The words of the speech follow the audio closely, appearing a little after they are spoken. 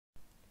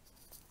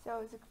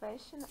So the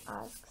question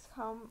asks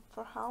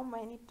for how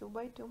many 2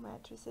 by 2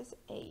 matrices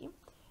A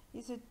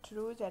is it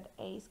true that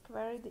A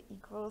squared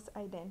equals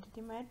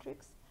identity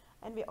matrix?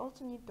 And we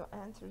also need to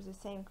answer the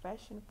same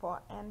question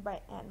for n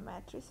by n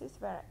matrices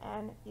where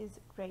n is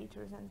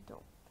greater than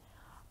 2.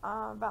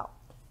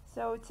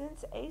 So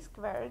since A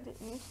squared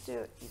needs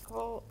to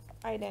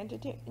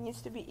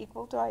be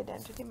equal to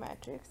identity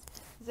matrix,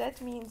 that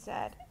means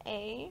that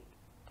A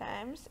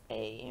times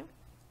A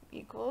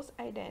equals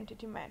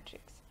identity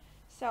matrix.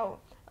 So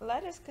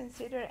let us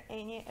consider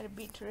any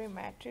arbitrary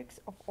matrix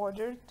of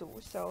order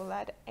 2. So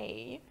let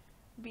A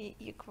be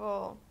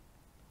equal,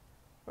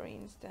 for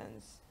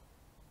instance,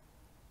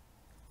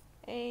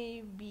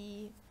 A,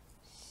 B,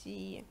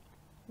 C,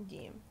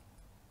 D.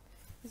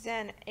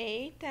 Then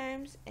A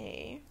times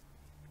A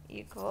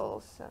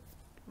equals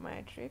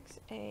matrix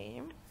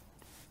A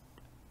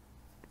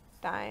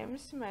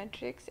times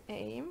matrix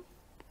A.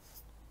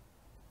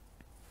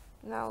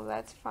 Now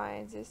let's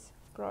find this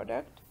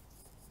product.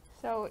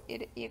 So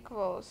it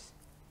equals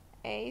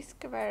A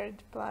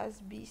squared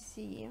plus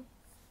BC,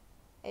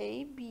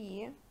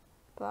 AB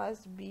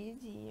plus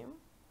BD,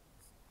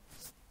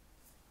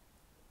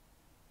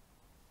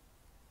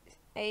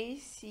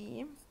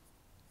 AC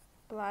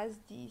plus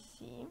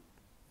DC,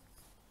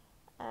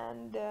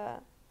 and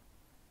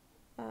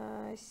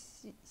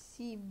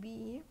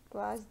CB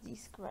plus D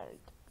squared.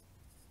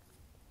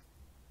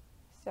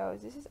 So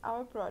this is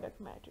our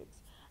product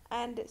matrix.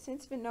 And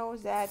since we know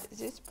that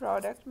this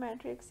product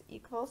matrix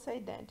equals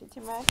identity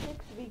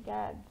matrix, we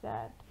get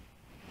that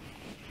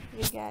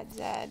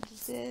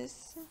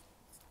this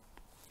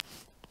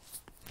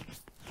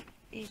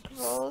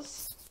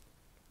equals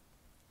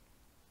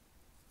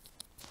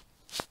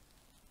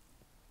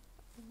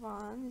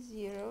 1,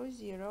 0,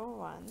 0,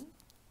 1.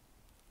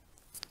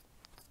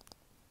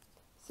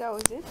 So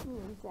this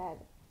means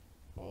that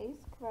A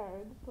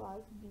squared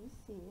plus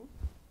BC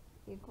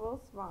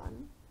equals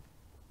 1.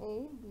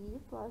 AB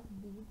plus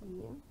BD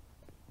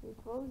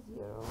equals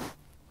 0,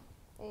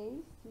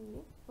 AC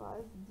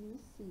plus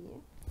DC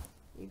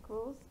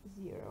equals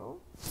 0,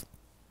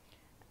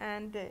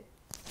 and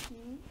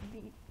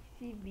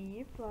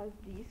CB plus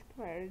D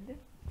squared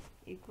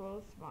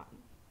equals 1.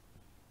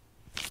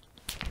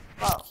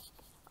 Well,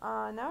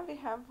 now we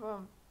have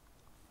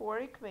 4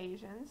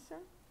 equations,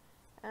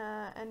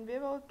 and we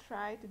will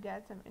try to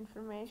get some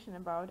information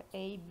about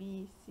A,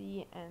 B,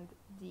 C, and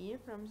D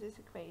from these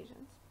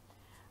equations.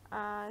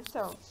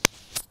 So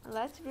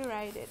let's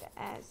rewrite it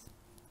as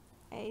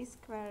A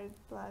squared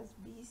plus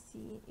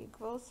BC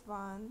equals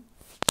 1,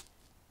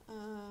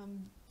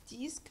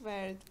 D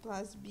squared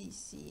plus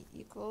BC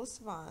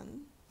equals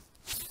 1,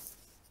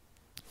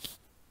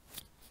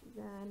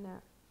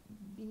 then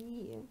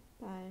B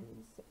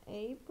times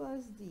A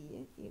plus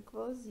D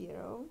equals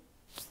 0,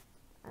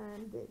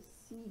 and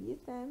C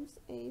times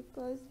A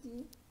plus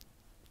D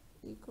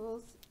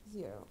equals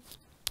 0.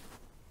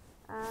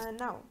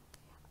 Now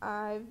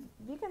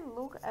we can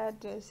look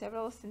at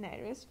several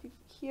scenarios.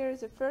 Here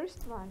the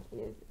first one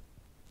is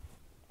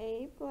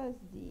A plus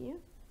D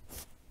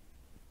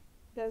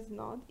does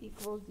not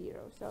equal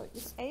 0. So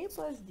if A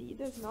plus D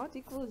does not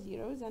equal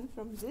 0, then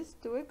from these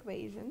 2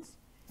 equations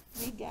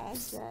we get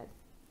that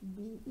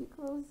B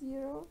equals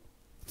 0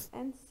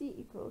 and C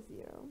equals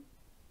 0.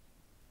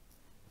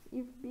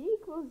 If B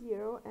equals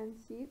 0 and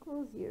C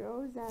equals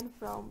 0, then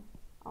from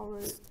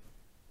our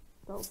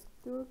top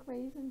 2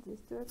 equations,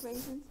 these 2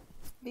 equations,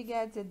 we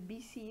get that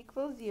BC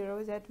equals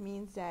 0. That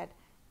means that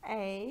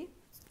A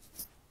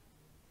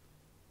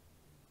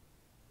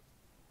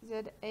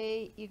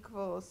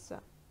equals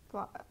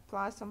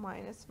plus or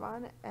minus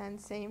 1,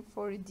 and same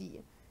for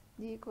D.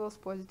 D equals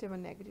positive or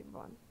negative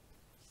 1.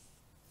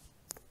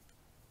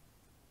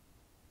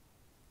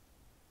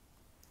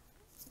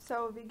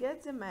 So we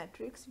get the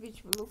matrix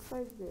which looks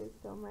like this.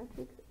 So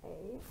matrix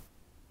A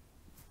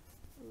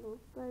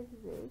looks like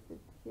this.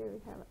 Here we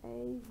have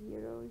A,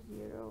 0,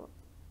 0,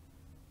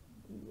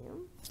 D,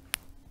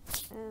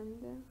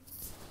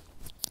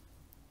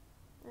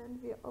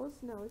 and we also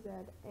know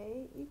that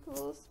A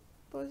equals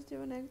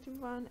positive or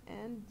negative 1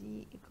 and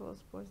D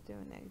equals positive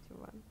or negative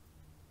 1.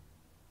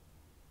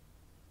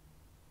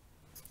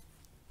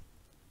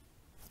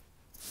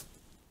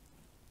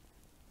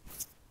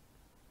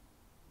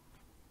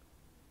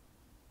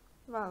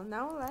 Well,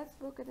 now let's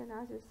look at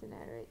another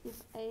scenario.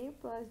 If A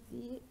plus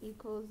D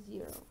equals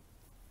 0.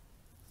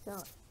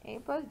 So A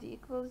plus D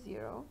equals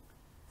 0.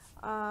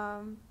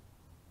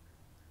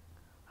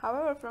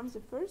 However, from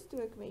the first 2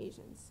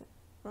 equations,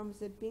 from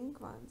the pink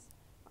ones,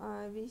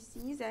 we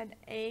see that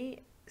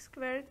A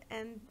squared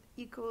and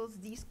equals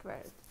D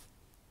squared,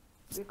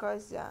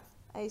 because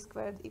A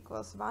squared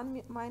equals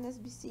 1 minus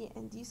BC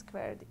and D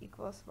squared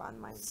equals 1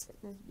 minus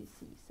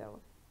BC.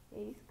 So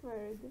A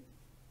squared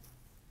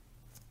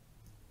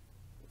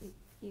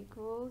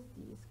equals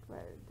D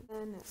squared.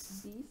 And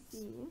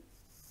BC,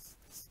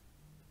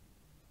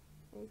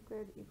 A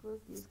squared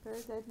equals D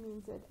squared. That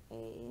means that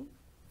A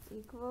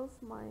equals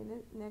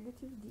minus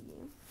negative D.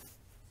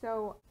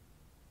 So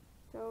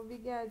we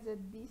get that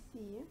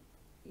BC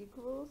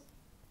equals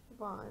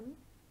 1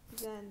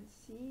 then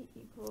C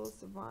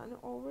equals 1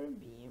 over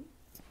B.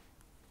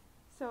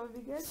 So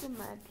we get the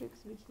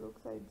matrix which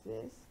looks like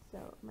this.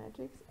 So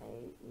matrix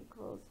A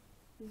equals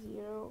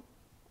 0,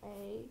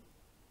 A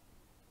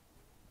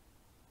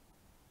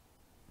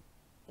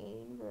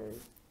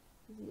inverse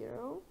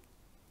 0,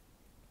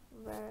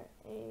 where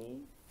A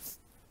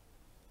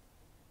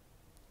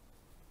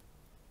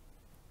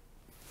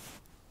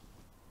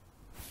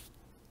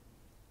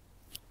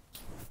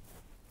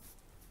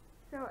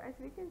so as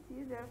we can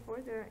see,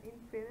 therefore there are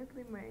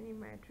infinitely many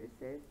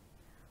matrices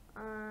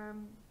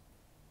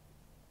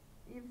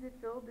if they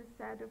fill the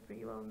set of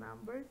real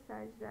numbers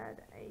such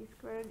that A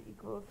squared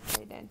equals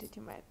identity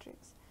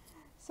matrix.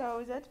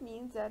 So that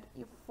means that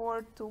if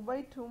for 2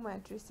 by 2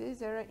 matrices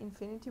there are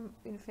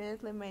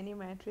infinitely many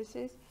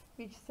matrices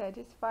which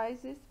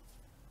satisfies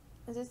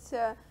this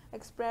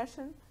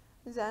expression,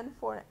 then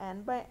for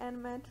n by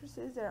n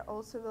matrices there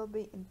also will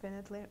be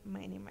infinitely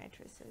many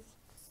matrices.